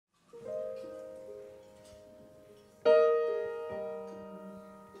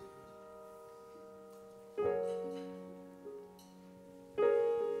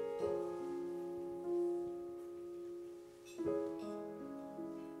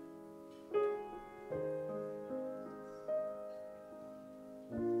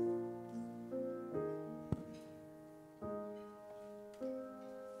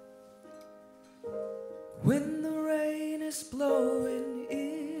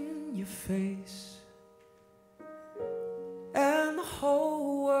face, and the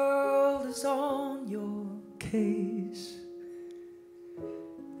whole world is on your case.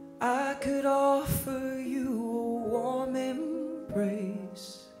 I could offer you a warm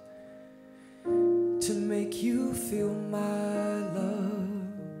embrace to make you feel my love.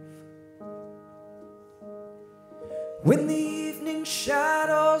 When the evening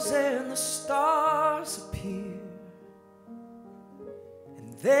shadows and the stars appear, and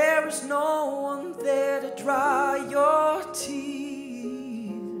there is no one there to dry your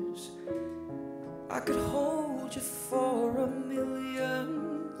tears, I could hold you for 1,000,000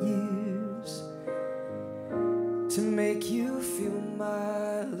 years to make you feel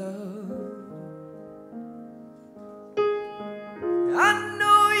my love. I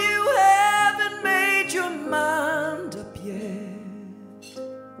know you haven't made your mind up yet,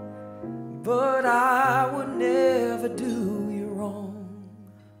 but I would never do you wrong.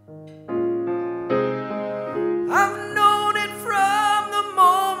 I've known it from the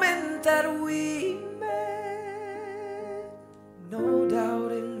moment that we met. No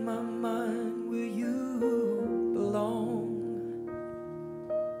doubt in my mind where you belong.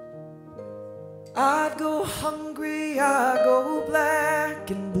 I'd go hungry, I'd go black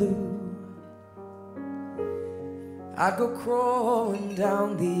and blue, I'd go crawling down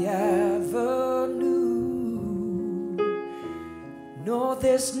the avenue. No,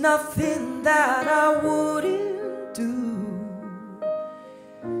 there's nothing that I wouldn't do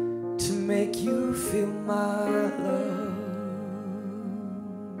to make you feel my love.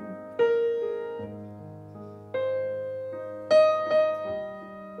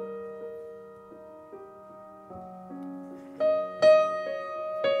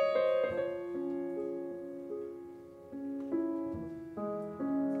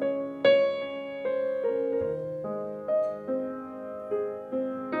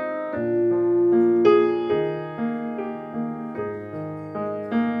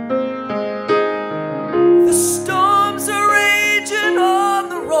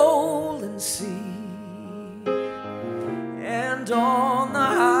 On the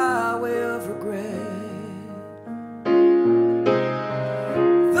highway of regret,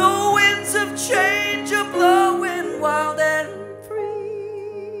 the winds of change are blowing wild and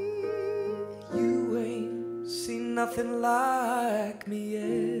free. You ain't seen nothing like me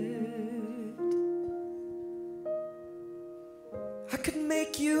yet. I could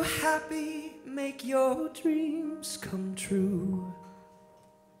make you happy, make your dreams come true.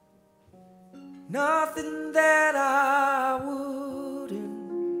 Nothing that I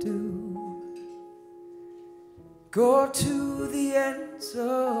wouldn't do. Go to the ends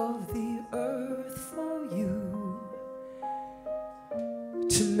of the earth for you,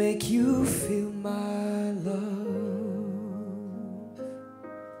 to make you feel my love,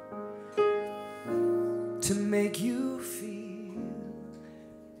 to make you feel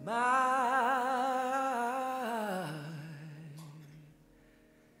my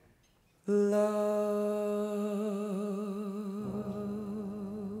love.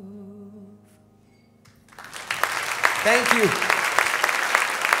 Thank you.